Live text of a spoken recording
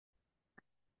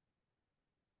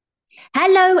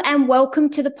Hello and welcome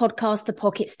to the podcast, The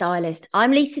Pocket Stylist.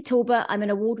 I'm Lisa Talbot. I'm an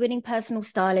award-winning personal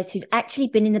stylist who's actually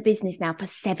been in the business now for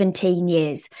 17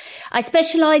 years. I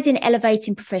specialize in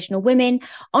elevating professional women,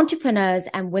 entrepreneurs,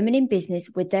 and women in business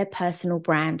with their personal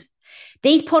brand.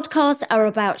 These podcasts are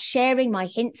about sharing my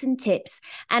hints and tips,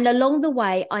 and along the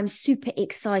way, I'm super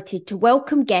excited to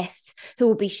welcome guests who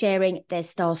will be sharing their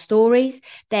style stories,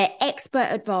 their expert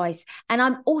advice, and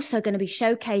I'm also going to be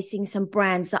showcasing some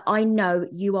brands that I know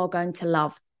you are going to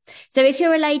love. So if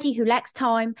you're a lady who lacks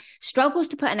time, struggles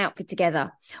to put an outfit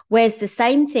together, wears the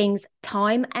same things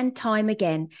time and time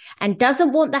again, and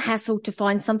doesn't want the hassle to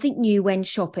find something new when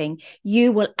shopping,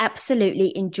 you will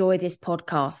absolutely enjoy this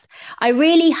podcast. I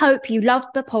really hope you loved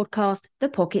the podcast, The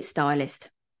Pocket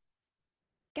Stylist.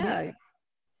 Go.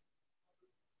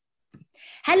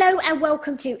 Hello and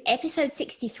welcome to episode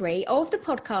 63 of the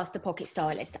podcast, The Pocket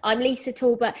Stylist. I'm Lisa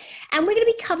Talbot and we're going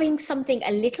to be covering something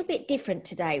a little bit different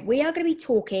today. We are going to be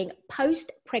talking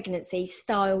post-pregnancy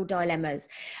style dilemmas.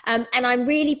 And I'm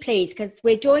really pleased because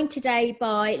we're joined today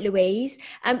by Louise.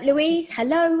 Louise,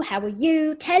 hello, how are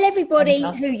you? Tell everybody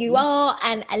who you are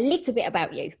and a little bit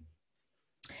about you.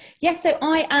 Yes, so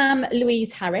I am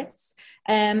Louise Harris.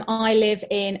 I live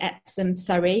in Epsom,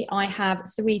 Surrey. I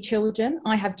have 3 children.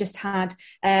 I have just had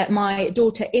my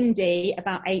daughter Indy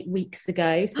about 8 weeks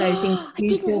ago. So I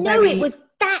didn't know it was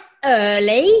that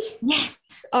early. Yes,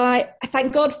 I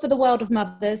thank God for the world of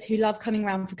mothers who love coming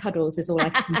around for cuddles is all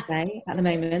I can say at the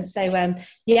moment. So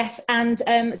yes, and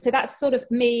so that's sort of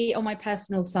me on my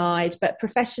personal side, but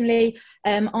professionally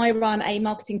I run a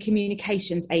marketing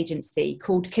communications agency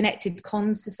called Connected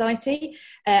Comms Society,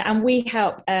 and we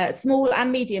help small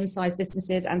and medium-sized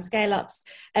businesses and scale-ups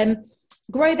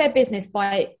grow their business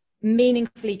by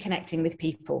meaningfully connecting with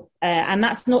people, and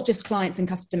that's not just clients and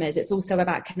customers, it's also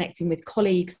about connecting with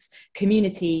colleagues,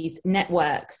 communities,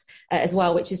 networks as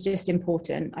well, which is just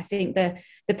important. I think the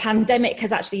pandemic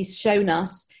has actually shown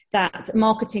us that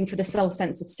marketing for the sole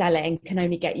sense of selling can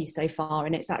only get you so far,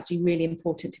 and it's actually really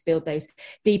important to build those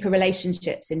deeper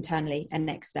relationships internally and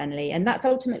externally, and that's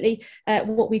ultimately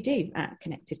what we do at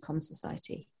Connected Comms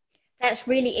Society. That's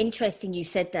really interesting you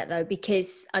said that though,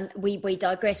 because we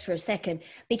digress for a second,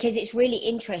 because it's really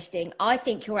interesting. I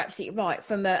think you're absolutely right.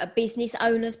 From a business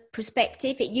owner's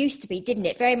perspective, it used to be, didn't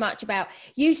it? Very much about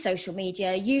use social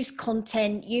media, use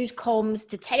content, use comms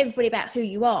to tell everybody about who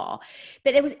you are.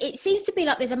 But it seems to be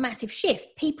like there's a massive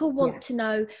shift. People want to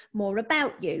know more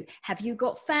about you. Have you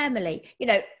got family? You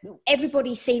know,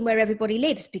 everybody's seen where everybody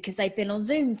lives because they've been on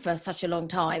Zoom for such a long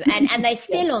time and they're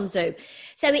still on Zoom.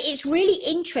 So it's really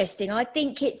interesting. I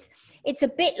think it's a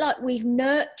bit like we've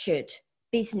nurtured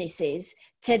businesses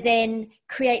to then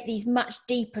create these much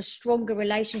deeper, stronger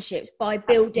relationships by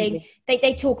building,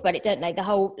 they talk about it, don't they? The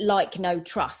whole like, no,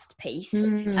 trust piece.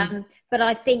 But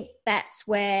I think that's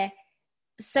where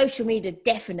social media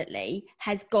definitely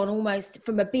has gone almost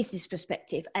from a business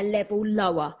perspective, a level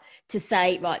lower to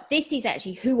say, right, this is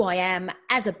actually who I am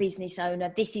as a business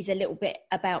owner. This is a little bit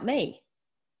about me.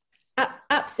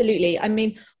 Absolutely. I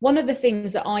mean, one of the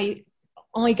things that I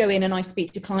go in and I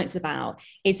speak to clients about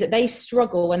is that they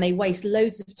struggle when they waste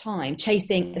loads of time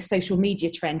chasing a social media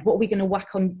trend. What are we going to whack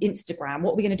on Instagram?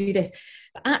 What are we going to do this?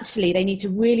 But actually, they need to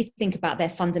really think about their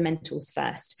fundamentals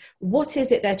first. What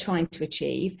is it they're trying to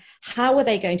achieve? How are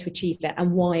they going to achieve it?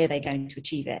 And why are they going to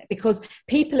achieve it? Because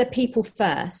people are people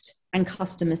first and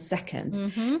customers second.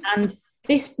 And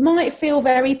this might feel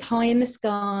very pie in the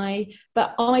sky,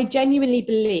 but I genuinely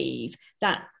believe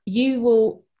that you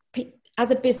will,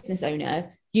 as a business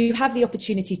owner, you have the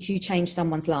opportunity to change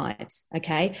someone's lives,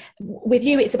 okay? With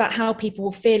you, it's about how people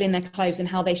will feel in their clothes and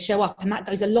how they show up, and that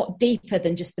goes a lot deeper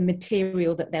than just the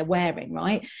material that they're wearing,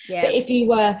 right? Yeah. But if you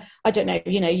were, I don't know,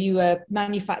 you were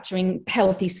manufacturing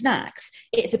healthy snacks,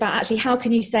 it's about actually how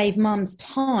can you save mum's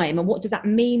time and what does that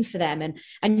mean for them?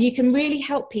 And you can really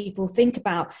help people think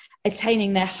about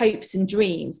attaining their hopes and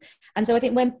dreams. And so I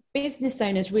think when business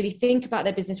owners really think about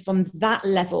their business from that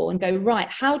level and go, right,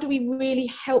 how do we really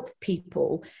help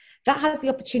people? That has the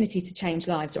opportunity to change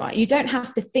lives, right? You don't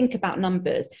have to think about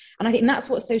numbers. And I think that's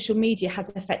what social media has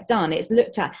in effect done. It's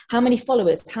looked at how many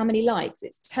followers, how many likes.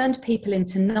 It's turned people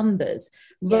into numbers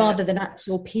rather than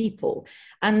actual people.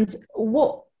 And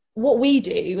what we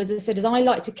do, as I said, is I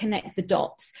like to connect the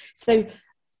dots. So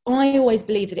I always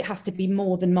believe that it has to be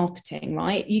more than marketing,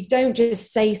 right? You don't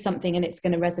just say something and it's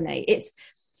going to resonate.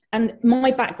 And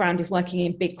my background is working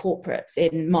in big corporates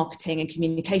in marketing and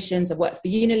communications. I worked for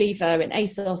Unilever and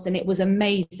ASOS, and it was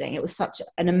amazing. It was such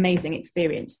an amazing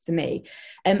experience for me.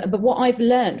 But what I've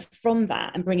learned from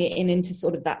that and bring it into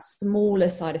sort of that smaller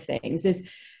side of things is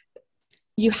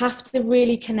you have to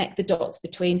really connect the dots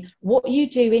between what you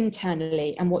do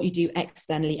internally and what you do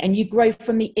externally, and you grow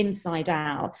from the inside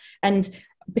out. And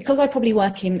because I probably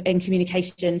work in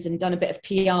communications and done a bit of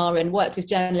PR and worked with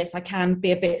journalists, I can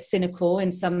be a bit cynical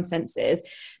in some senses.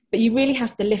 But you really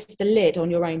have to lift the lid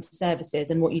on your own services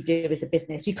and what you do as a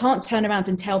business. You can't turn around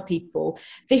and tell people,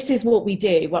 this is what we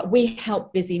do. Well, we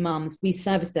help busy mums, we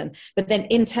service them. But then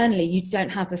internally, you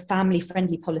don't have a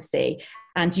family-friendly policy,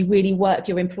 and you really work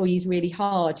your employees really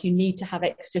hard. You need to have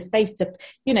extra space to,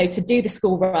 to do the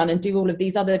school run and do all of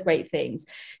these other great things.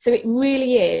 So it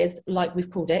really is, like we've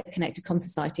called it, Connected Comms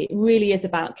Society. It really is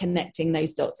about connecting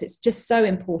those dots. It's just so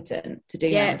important to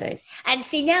do nowadays. And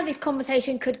see, now this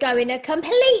conversation could go in a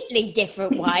completely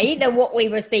different way than what we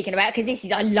were speaking about,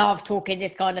 because I love talking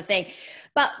this kind of thing.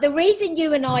 But the reason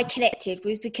you and I connected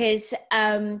was because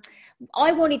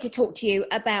I wanted to talk to you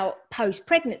about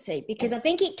post-pregnancy, because I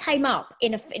think it came up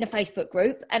in a Facebook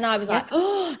group, and I was like,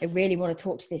 oh, I really want to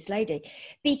talk to this lady,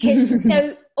 because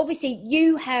so obviously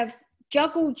you have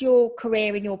juggled your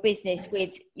career and your business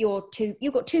with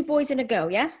you've got 2 boys and a girl,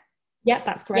 yeah? Yeah,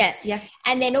 that's correct. Yeah.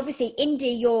 And then obviously Indy,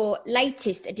 your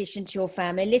latest addition to your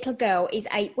family, little girl, is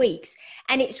 8 weeks.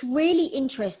 And it's really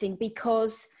interesting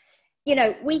because,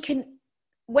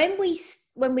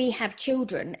 when we have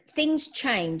children, things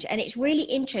change, and it's really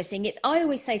interesting. I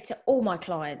always say to all my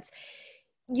clients,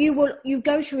 you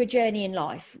go through a journey in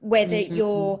life, whether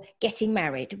you're getting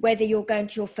married, whether you're going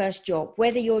to your first job,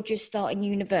 whether you're just starting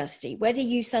university, whether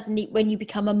you suddenly, when you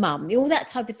become a mum, all that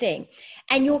type of thing.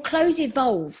 And your clothes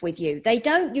evolve with you. You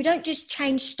don't just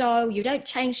change style, you don't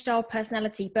change style,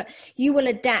 personality, but you will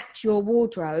adapt your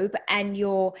wardrobe and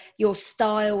your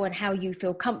style and how you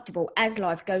feel comfortable as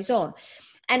life goes on.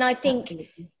 And I think,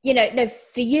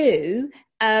 for you,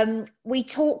 we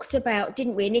talked about,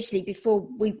 didn't we, initially, before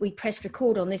we pressed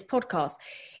record on this podcast,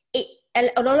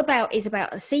 a lot is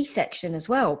about a C-section as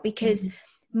well, because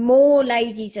more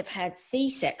ladies have had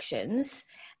C-sections,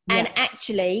 and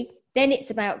actually then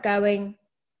it's about going,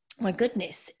 my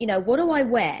goodness, what do I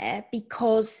wear?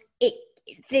 Because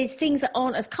there's things that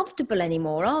aren't as comfortable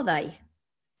anymore, are they?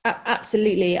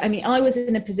 Absolutely. I mean, I was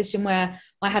in a position where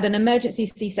I had an emergency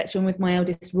C-section with my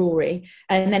eldest Rory,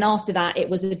 and then after that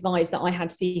it was advised that I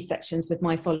had C-sections with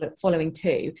my following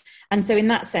 2. And so in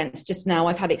that sense, just now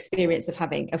I've had experience of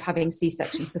having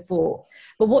C-sections before.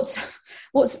 But it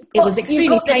was extremely painful. You've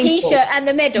got the painful. T-shirt and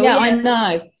the medal. Yeah, I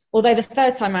know. Although the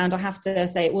third time round, I have to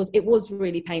say it was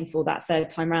really painful, that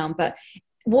third time round. But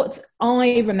what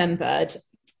I remembered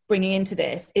bringing into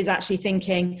this is actually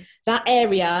thinking that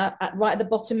area right at the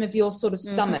bottom of your sort of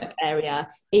stomach area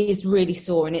is really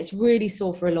sore, and it's really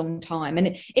sore for a long time,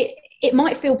 and it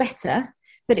might feel better,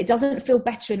 but it doesn't feel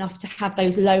better enough to have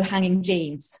those low hanging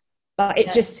jeans. But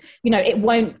it just, it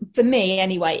won't, for me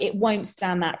anyway, it won't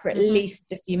stand that for at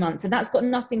least a few months. And that's got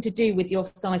nothing to do with your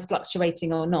size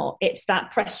fluctuating or not. It's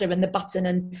that pressure and the button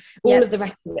and all of the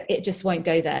rest of it. It just won't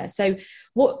go there. So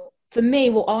for me,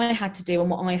 what I had to do and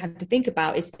what I had to think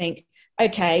about is think,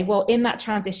 okay, well, in that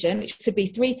transition, which could be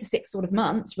 3 to 6 sort of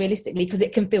months, realistically, because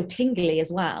it can feel tingly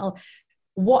as well,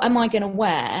 what am I going to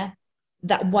wear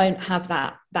that won't have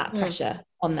that pressure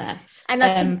on there? And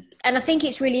I think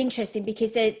it's really interesting,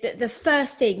 because the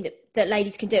first thing that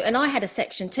ladies can do, and I had a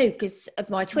section too because of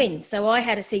my twins, so I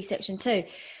had a C-section too.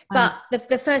 But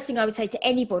the first thing I would say to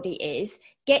anybody is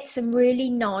get some really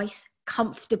nice,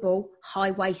 comfortable,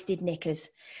 high-waisted knickers,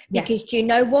 because do you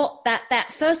know what,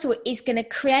 that first of all is going to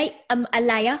create a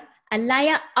layer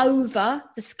over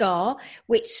the scar,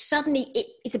 which suddenly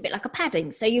it's a bit like a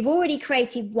padding. So you've already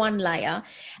created one layer,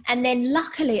 and then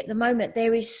luckily at the moment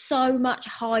there is so much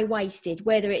high-waisted,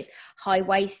 whether it's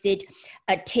high-waisted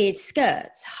tiered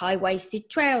skirts, high-waisted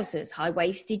trousers,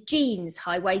 high-waisted jeans,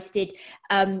 high-waisted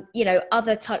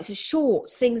other types of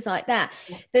shorts, things like that.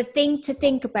 The thing to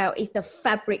think about is the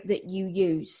fabric that you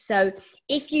use. So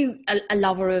if you are a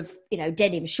lover of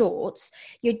denim shorts,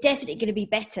 you're definitely going to be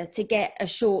better to get a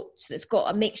short that's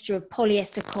got a mixture of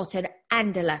polyester, cotton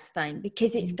and elastane,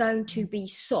 because it's going to be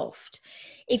soft.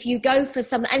 If you go for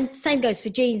some, and same goes for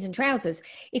jeans and trousers,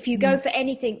 if you go for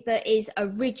anything that is a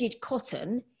rigid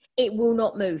cotton, it will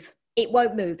not move. It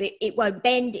won't move. It won't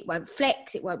bend. It won't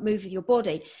flex. It won't move with your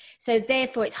body. So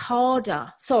therefore, it's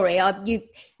harder. Sorry, no.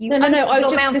 I was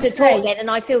just going to say, again,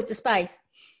 and I filled the space.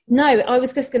 No, I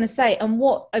was just going to say, and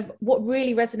what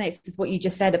really resonates with what you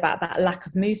just said about that lack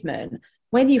of movement.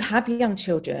 When you have young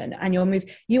children and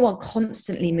you are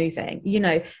constantly moving,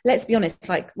 let's be honest,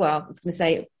 I was going to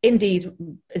say Indy's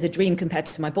is a dream compared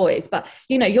to my boys, but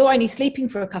you're only sleeping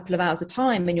for a couple of hours a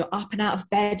time, and you're up and out of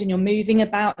bed and you're moving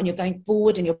about and you're going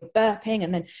forward and you're burping.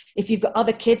 And then if you've got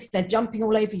other kids, they're jumping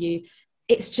all over you.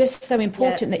 it's just so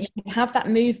important that you can have that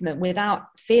movement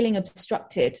without feeling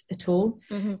obstructed at all.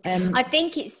 I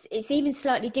think it's even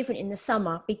slightly different in the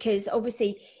summer, because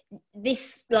obviously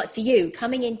this, like for you,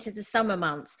 coming into the summer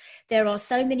months, there are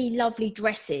so many lovely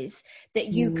dresses that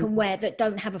you can wear that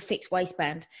don't have a fixed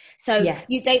waistband. So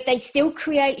they still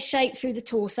create shape through the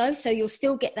torso, so you'll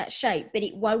still get that shape, but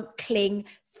it won't cling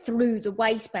through the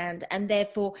waistband, and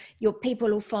therefore your people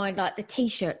will find like the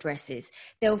t-shirt dresses,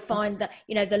 they'll find that,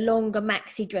 you know, the longer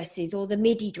maxi dresses or the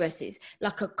midi dresses,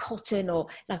 like a cotton or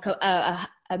like a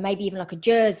maybe even like a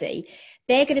jersey,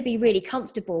 they're going to be really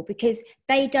comfortable because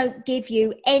they don't give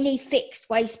you any fixed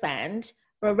waistband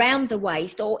around the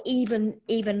waist or even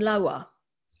lower.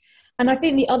 And I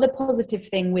think the other positive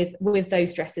thing with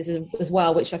those dresses as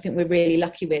well, which I think we're really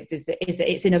lucky with, is that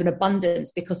it's in an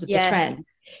abundance because of the trend,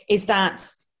 is that,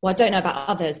 well, I don't know about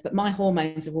others, but my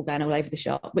hormones are all going all over the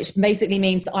shop, which basically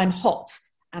means that I'm hot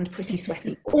and pretty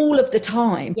sweaty all of the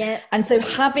time. And so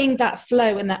having that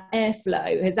flow and that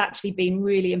airflow has actually been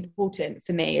really important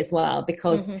for me as well,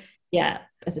 because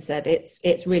as I said,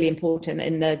 it's really important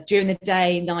during the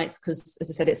day, nights, because as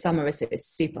I said, it's summer, so it's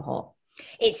super hot.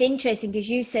 It's interesting because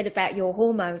you said about your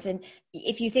hormones, and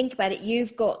if you think about it,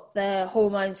 you've got the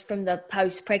hormones from the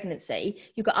post-pregnancy,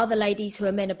 you've got other ladies who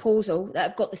are menopausal that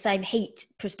have got the same heat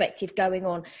perspective going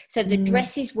on, so the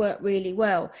dresses work really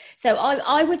well. So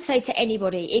I would say to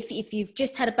anybody, if you've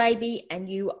just had a baby and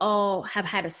you have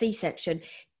had a C-section,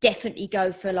 definitely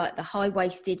go for like the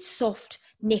high-waisted soft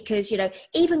knickers, you know,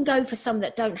 even go for some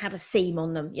that don't have a seam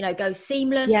on them, you know, go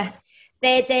seamless.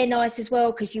 They're nice as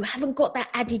well, because you haven't got that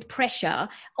added pressure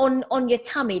on your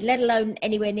tummy, let alone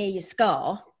anywhere near your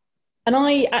scar. And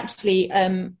I actually,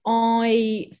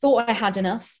 I thought I had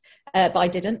enough, but I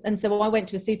didn't. And so I went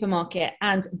to a supermarket,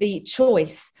 and the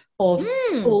choice of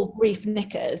full brief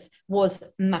knickers was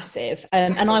massive.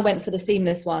 And I went for the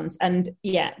seamless ones, and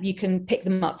you can pick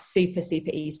them up super,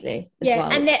 super easily as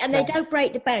well. And they don't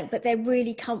break the bank, but they're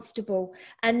really comfortable.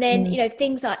 And then, you know,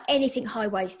 things like anything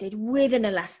high-waisted with an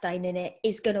elastane in it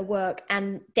is going to work.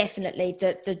 And definitely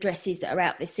the dresses that are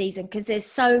out this season, because there's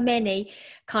so many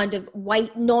kind of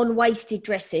non-waisted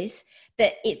dresses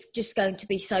that it's just going to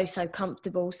be so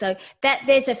comfortable. So that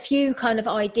there's a few kind of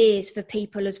ideas for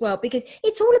people as well, because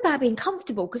it's all about being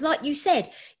comfortable. Because like you said,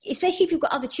 especially if you've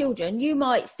got other children, you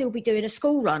might still be doing a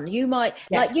school run. You might,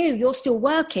 like you're still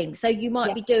working. So you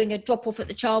might be doing a drop off at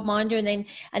the childminder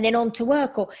and then on to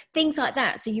work or things like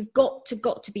that. So you've got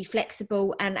to be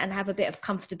flexible and have a bit of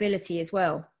comfortability as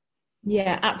well.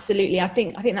 Yeah, absolutely. I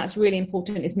think that's really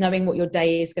important, is knowing what your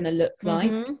day is going to look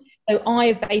like. So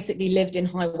I've basically lived in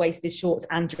high-waisted shorts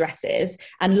and dresses,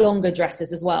 and longer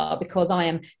dresses as well, because I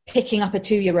am picking up a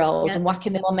 2-year-old and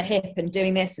whacking them on the hip and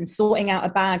doing this and sorting out a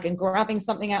bag and grabbing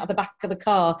something out of the back of the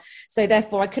car. So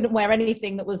therefore I couldn't wear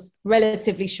anything that was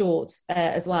relatively short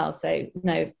as well. So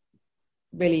no,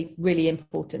 really, really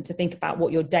important to think about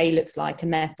what your day looks like,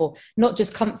 and therefore not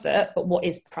just comfort, but what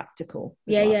is practical.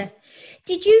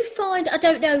 Did you find, I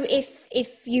don't know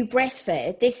if you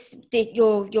breastfed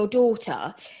your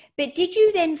daughter, but did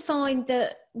you then find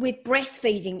that with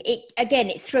breastfeeding,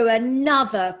 it threw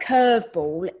another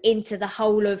curveball into the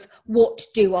whole of what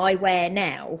do I wear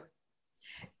now?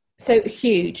 So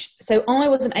huge. So I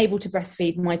wasn't able to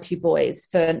breastfeed my 2 boys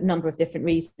for a number of different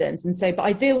reasons. And so, but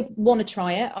I do want to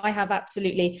try it. I have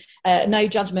absolutely no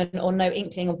judgment or no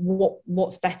inkling of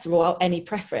what's better or any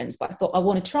preference, but I thought I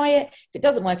want to try it. If it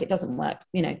doesn't work, it doesn't work.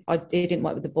 You know, it didn't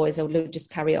work with the boys. I'll just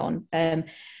carry on.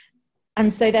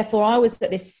 And so therefore I was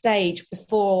at this stage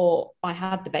before I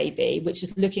had the baby, which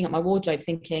is looking at my wardrobe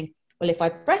thinking, well, if I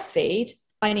breastfeed,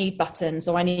 I need buttons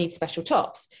or I need special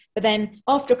tops. But then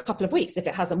after a couple of weeks, if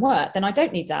it hasn't worked, then I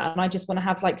don't need that. And I just want to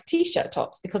have like t-shirt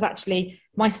tops, because actually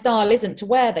my style isn't to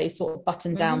wear those sort of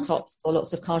button down tops or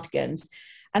lots of cardigans.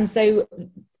 And so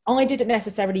I didn't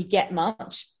necessarily get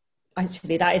much.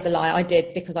 Actually, that is a lie. I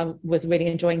did, because I was really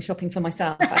enjoying shopping for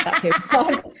myself at that period of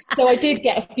time. So I did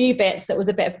get a few bits that was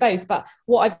a bit of both. But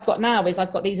what I've got now is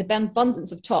I've got these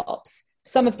abundance of tops.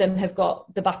 Some of them have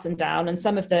got the button down, and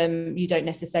some of them you don't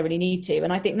necessarily need to.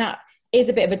 And I think that is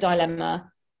a bit of a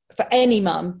dilemma for any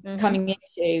mum coming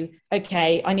into,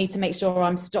 okay, I need to make sure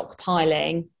I'm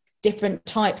stockpiling different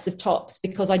types of tops,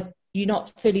 because you're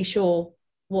not fully sure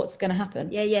what's going to happen.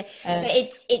 But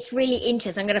it's really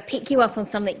interesting. I'm going to pick you up on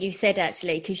something you said,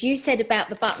 actually, because you said about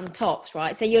the button tops,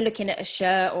 right? So you're looking at a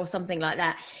shirt or something like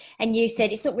that, and you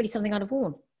said it's not really something I'd have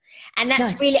worn. And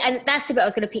that's really, and that's the bit I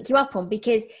was going to pick you up on,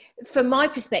 because from my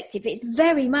perspective, it's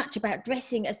very much about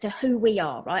dressing as to who we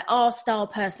are, right? Our style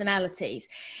personalities.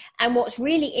 And what's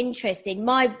really interesting,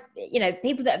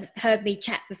 people that have heard me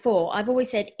chat before, I've always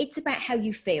said, it's about how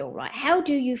you feel, right? How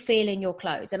do you feel in your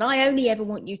clothes? And I only ever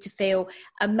want you to feel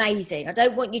amazing. I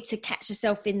don't want you to catch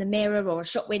yourself in the mirror or a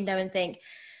shop window and think,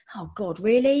 oh God,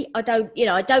 really? I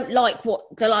don't like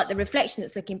the reflection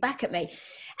that's looking back at me.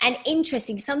 And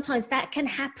interesting, sometimes that can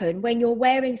happen when you're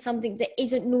wearing something that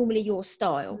isn't normally your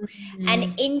style. Mm-hmm.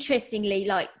 And interestingly,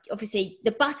 like obviously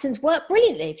the buttons work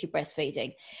brilliantly if you're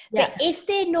breastfeeding, but if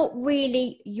they're not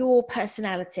really your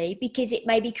personality, because it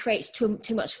maybe creates too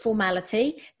much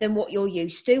formality than what you're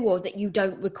used to or that you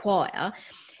don't require,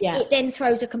 it then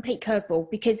throws a complete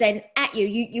curveball, because then at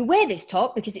you wear this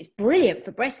top because it's brilliant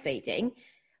for breastfeeding,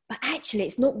 but actually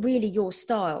it's not really your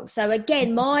style. So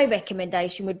again, my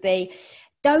recommendation would be,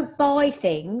 don't buy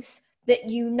things that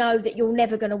you know that you're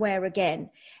never going to wear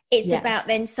again. It's about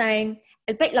then saying,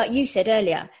 a bit like you said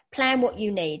earlier, plan what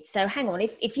you need. So hang on,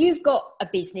 if you've got a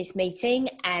business meeting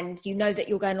and you know that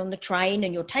you're going on the train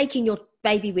and you're taking your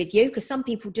baby with you, because some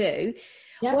people do,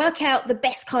 work out the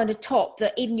best kind of top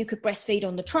that even you could breastfeed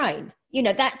on the train.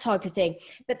 That type of thing.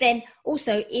 But then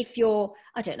also, if you're,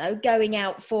 I don't know, going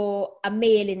out for a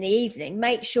meal in the evening,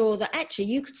 make sure that actually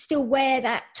you could still wear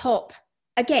that top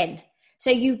again. So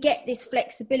you get this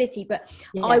flexibility. But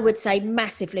I would say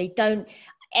massively, don't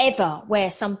ever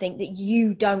wear something that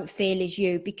you don't feel is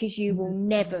you, because you will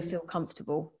never feel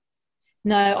comfortable.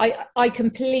 No, I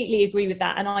completely agree with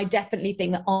that. And I definitely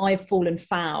think that I've fallen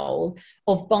foul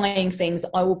of buying things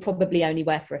I will probably only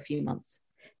wear for a few months.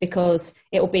 Because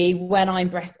it will be when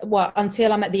I'm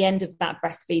until I'm at the end of that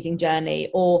breastfeeding journey,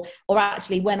 or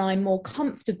actually when I'm more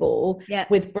comfortable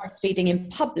with breastfeeding in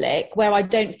public, where I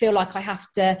don't feel like I have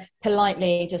to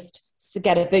politely just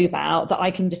get a boob out, that I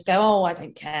can just go, oh, I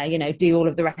don't care, do all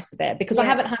of the rest of it, because I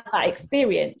haven't had that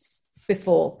experience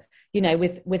before,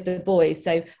 with the boys.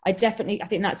 So I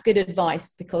think that's good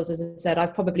advice, because as I said,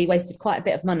 I've probably wasted quite a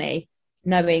bit of money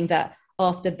knowing that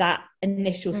after that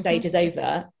initial stage is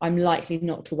over, I'm likely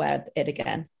not to wear it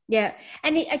again. Yeah.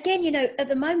 And again, at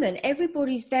the moment,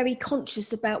 everybody's very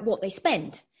conscious about what they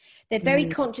spend. They're very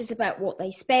conscious about what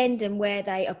they spend and where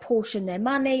they apportion their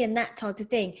money and that type of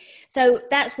thing. So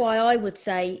that's why I would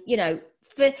say,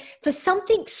 for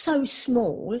something so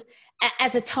small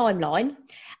as a timeline,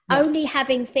 only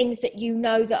having things that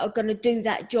that are going to do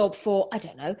that job for, I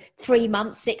don't know, 3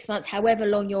 months, 6 months, however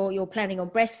long you're planning on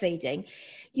breastfeeding,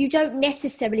 you don't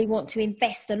necessarily want to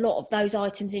invest a lot of those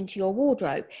items into your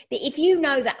wardrobe. But if you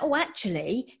know that, oh,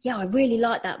 actually, I really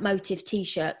like that motif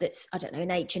T-shirt that's, I don't know,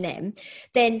 in H&M,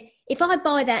 then if I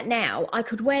buy that now, I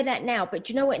could wear that now. But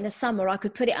do you know what? In the summer, I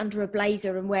could put it under a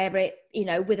blazer and wear it,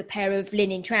 with a pair of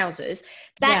linen trousers.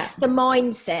 That's the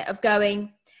mindset of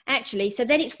going, actually, so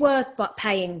then it's worth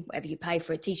paying whatever you pay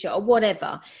for a T-shirt or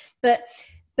whatever. But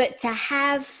to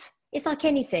have... It's like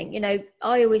anything, I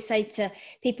always say to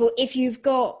people, if you've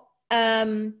got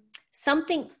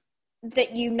something that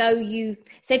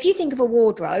so if you think of a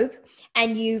wardrobe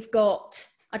and you've got,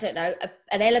 I don't know,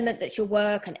 an element that's your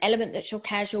work, an element that's your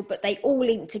casual, but they all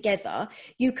link together,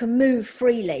 you can move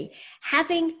freely.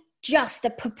 Having just a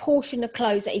proportion of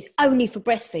clothes that is only for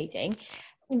breastfeeding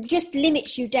just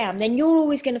limits you down. Then you're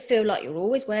always going to feel like you're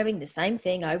always wearing the same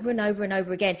thing over and over and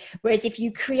over again. Whereas if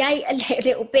you create a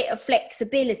little bit of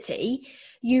flexibility,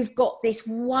 you've got this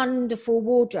wonderful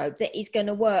wardrobe that is going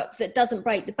to work, that doesn't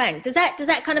break the bank. Does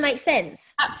that kind of make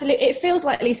sense? Absolutely. It feels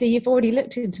like, Lisa, you've already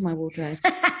looked into my wardrobe.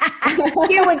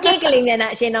 You were giggling then,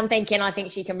 actually, and I'm thinking, I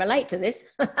think she can relate to this.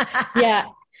 Yeah,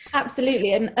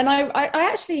 absolutely. And I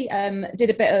actually did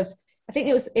a bit of, I think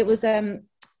it was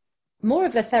more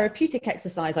of a therapeutic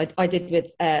exercise I did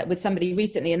with somebody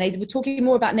recently, and they were talking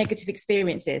more about negative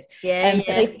experiences.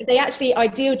 They actually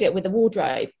idealed it with a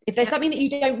wardrobe. If there's something that you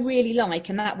don't really like,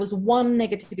 and that was one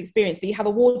negative experience, but you have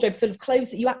a wardrobe full of clothes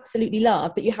that you absolutely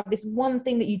love, but you have this one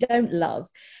thing that you don't love,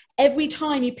 every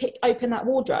time you open that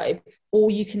wardrobe, all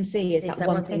you can see is that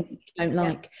one thing that you don't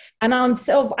like. And I'm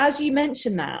as you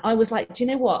mentioned that, I was like, do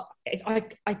you know what?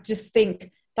 I just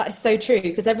think that is so true,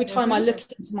 because every time I look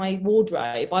into my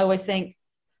wardrobe, I always think,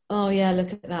 oh yeah,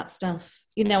 look at that stuff.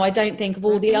 I don't think of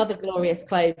all the other glorious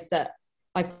clothes that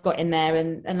I've got in there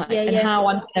and how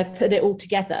I'm going to put it all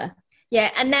together. Yeah,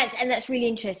 and that's really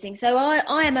interesting. So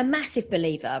I am a massive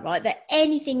believer, right, that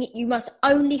anything, you must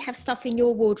only have stuff in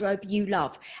your wardrobe you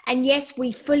love. And yes,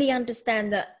 we fully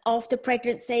understand that after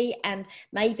pregnancy and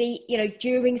maybe,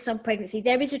 during some pregnancy,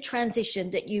 there is a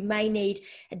transition that you may need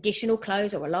additional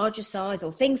clothes or a larger size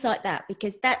or things like that,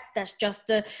 because that's just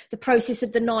the process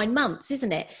of the 9 months,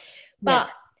 isn't it? But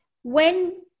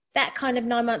when that kind of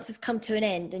 9 months has come to an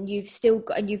end and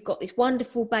you've got this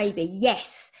wonderful baby,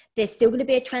 yes, there's still going to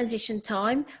be a transition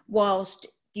time whilst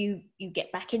you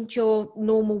get back into your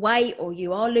normal weight, or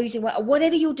you are losing weight, or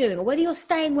whatever you're doing, or whether you're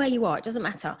staying where you are, it doesn't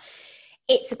matter.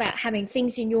 It's about having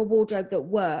things in your wardrobe that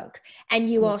work. And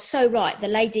you are so right. The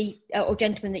lady or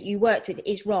gentleman that you worked with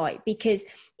is right, because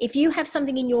if you have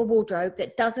something in your wardrobe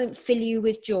that doesn't fill you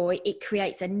with joy, it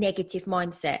creates a negative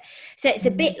mindset. So it's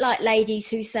a bit like ladies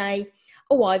who say,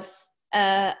 oh,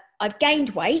 I've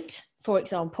gained weight, for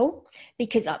example,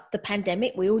 because of the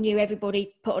pandemic, we all knew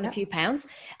everybody put on a few pounds.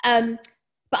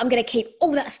 But I'm going to keep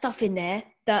all that stuff in there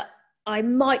that I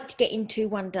might get into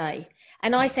one day.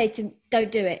 And I say to them,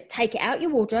 don't do it. Take it out your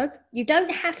wardrobe. You don't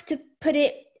have to put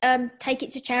it, take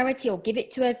it to charity or give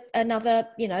it to another,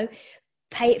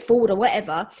 pay it forward or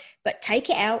whatever. But take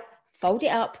it out, fold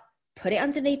it up, put it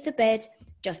underneath the bed.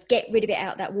 Just get rid of it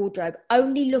out that wardrobe.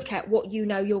 Only look at what you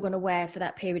know you're going to wear for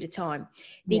that period of time,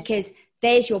 because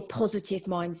there's your positive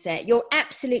mindset. You're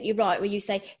absolutely right where you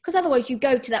say, because otherwise you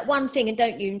go to that one thing and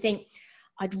don't you, and think,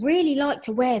 I'd really like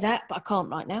to wear that, but I can't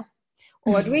right now.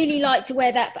 Or I'd really like to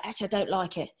wear that, but actually I don't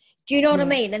like it. Do you know what I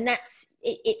mean? And that's,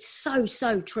 it's so,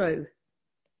 so true.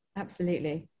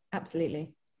 Absolutely. Absolutely.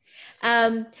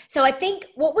 So I think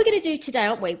what we're going to do today,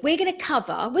 aren't we? We're going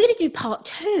to do part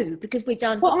 2, because we've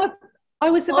done... Well,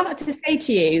 I was about to say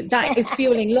to you, that is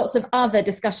fueling lots of other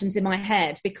discussions in my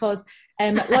head, because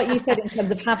like you said, in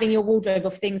terms of having your wardrobe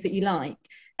of things that you like,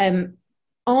 in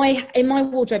my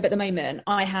wardrobe at the moment,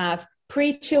 I have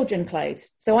pre-children clothes.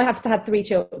 So I have had 3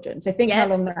 children. So think how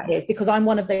long that is, because I'm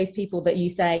one of those people that you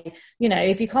say,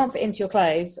 if you can't fit into your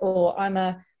clothes, or I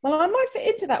might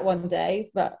fit into that one day,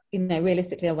 but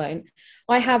realistically I won't.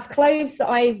 I have clothes that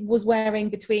I was wearing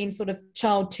between sort of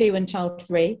child 2 and child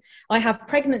 3. I have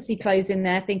pregnancy clothes in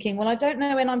there thinking, well, I don't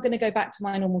know when I'm going to go back to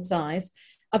my normal size.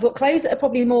 I've got clothes that are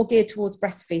probably more geared towards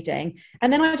breastfeeding.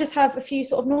 And then I just have a few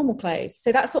sort of normal clothes.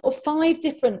 So that's sort of 5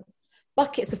 different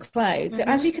buckets of clothes. So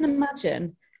as you can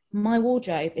imagine, my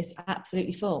wardrobe is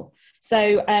absolutely full.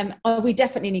 So we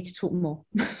definitely need to talk more.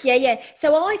 Yeah.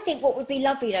 So I think what would be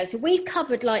lovely though, so we've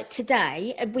covered like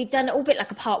today, we've done it all a bit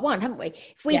like a part 1, haven't we?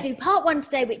 If we do part 1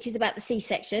 today, which is about the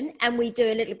C-section, and we do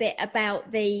a little bit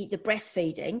about the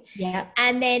breastfeeding. Yeah.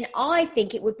 And then I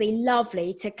think it would be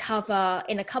lovely to cover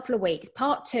in a couple of weeks,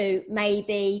 part 2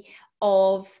 maybe,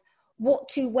 of what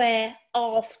to wear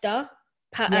after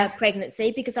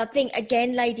pregnancy, because I think,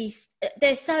 again, ladies,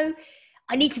 they're so...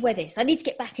 I need to wear this. I need to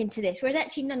get back into this. Whereas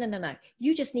actually, no.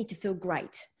 You just need to feel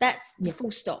great. That's the full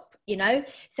stop,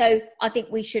 So I think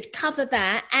we should cover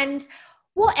that. And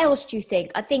what else do you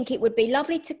think? I think it would be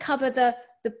lovely to cover the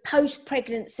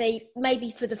post-pregnancy,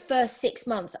 maybe for the first 6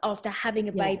 months after having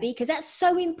a baby, because that's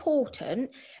so important.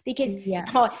 Because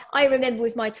I remember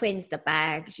with my twins, the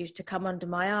bags used to come under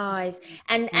my eyes.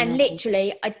 And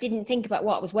literally, I didn't think about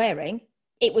what I was wearing.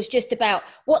 It was just about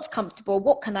what's comfortable,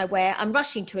 what can I wear? I'm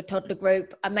rushing to a toddler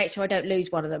group and make sure I don't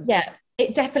lose one of them. Yeah,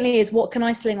 it definitely is. What can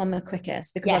I sling on the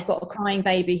quickest? Because I've got a crying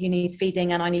baby who needs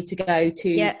feeding and I need to go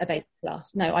to a baby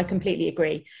class. No, I completely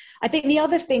agree. I think the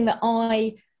other thing that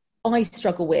I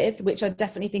struggle with, which I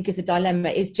definitely think is a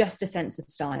dilemma, is just a sense of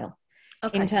style.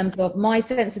 Okay. In terms of my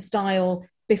sense of style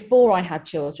before I had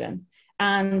children,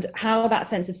 and how that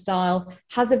sense of style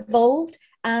has evolved,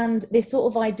 and this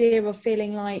sort of idea of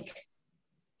feeling like,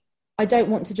 I don't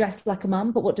want to dress like a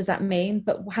mum, but what does that mean?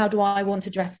 But how do I want to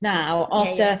dress now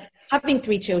after having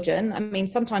 3 children? I mean,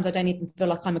 sometimes I don't even feel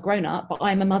like I'm a grown up, but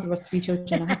I'm a mother of 3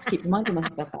 children. I have to keep reminding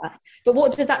myself of that. But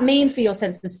what does that mean for your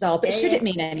sense of style? But should it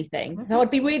mean anything? So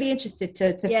I'd be really interested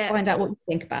to find out what you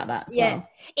think about that as well.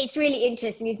 It's really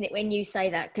interesting, isn't it, when you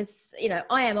say that? Because,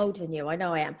 I am older than you. I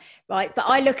know I am, right? But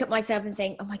I look at myself and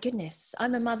think, oh my goodness,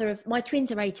 I'm a mother of, my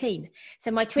twins are 18.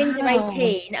 So my twins are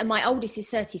 18 and my oldest is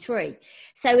 33.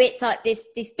 So it's like this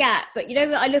gap. But,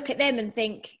 I look at them and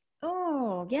think,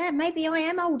 oh, yeah, maybe I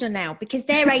am older now because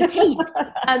they're 18.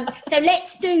 So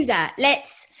let's do that.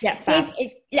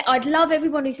 I'd love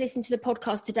everyone who's listened to the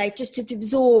podcast today just to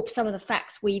absorb some of the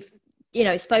facts we've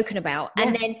spoken about,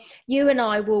 and then you and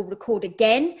I will record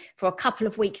again for a couple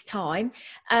of weeks' time,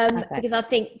 because I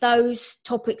think those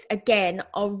topics again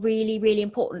are really, really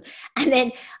important. And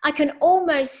then I can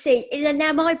almost see, and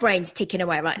now my brain's ticking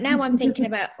away right now. I'm thinking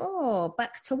about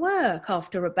back to work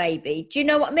after a baby. Do you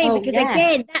know what I mean? Because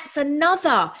again, that's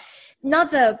another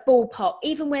ballpark.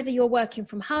 Even whether you're working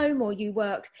from home or you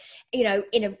work, in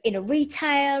a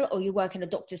retail, or you work in a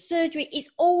doctor's surgery, it's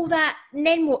all that. And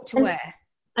then what to wear.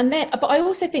 but I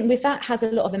also think with that has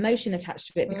a lot of emotion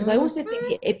attached to it, because I also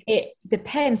think it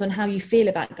depends on how you feel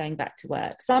about going back to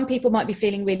work. Some people might be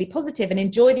feeling really positive and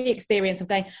enjoy the experience of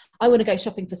going, I want to go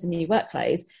shopping for some new work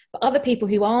clothes. But other people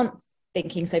who aren't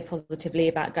thinking so positively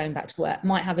about going back to work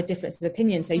might have a difference of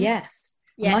opinion. So yes,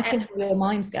 I'm liking how your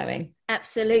mind's going.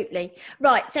 Absolutely.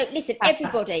 Right. So listen,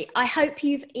 everybody, I hope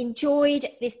you've enjoyed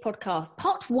this podcast.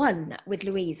 Part 1 with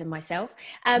Louise and myself.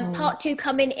 Part 2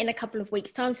 coming in a couple of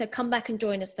weeks' time. So come back and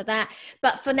join us for that.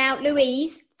 But for now,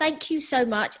 Louise, thank you so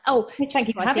much. Oh, thank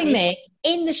you for having me.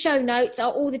 In the show notes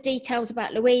are all the details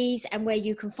about Louise and where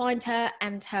you can find her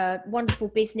and her wonderful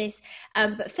business.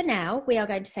 But for now, we are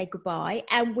going to say goodbye,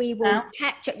 and we will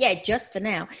catch up. Yeah, just for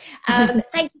now.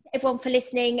 Thank you everyone for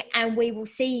listening, and we will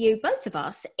see you, both of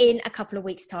us, in a couple of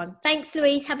weeks' time. Thanks,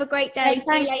 Louise. Have a great day.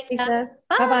 See you later. Lisa.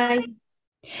 Bye-bye.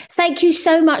 Thank you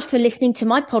so much for listening to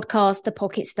my podcast, The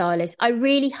Pocket Stylist. I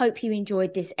really hope you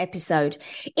enjoyed this episode.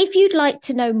 If you'd like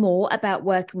to know more about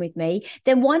working with me,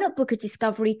 then why not book a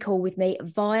discovery call with me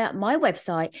via my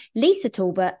website,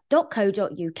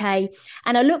 lisatalbot.co.uk.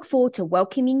 And I look forward to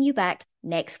welcoming you back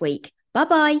next week.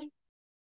 Bye-bye.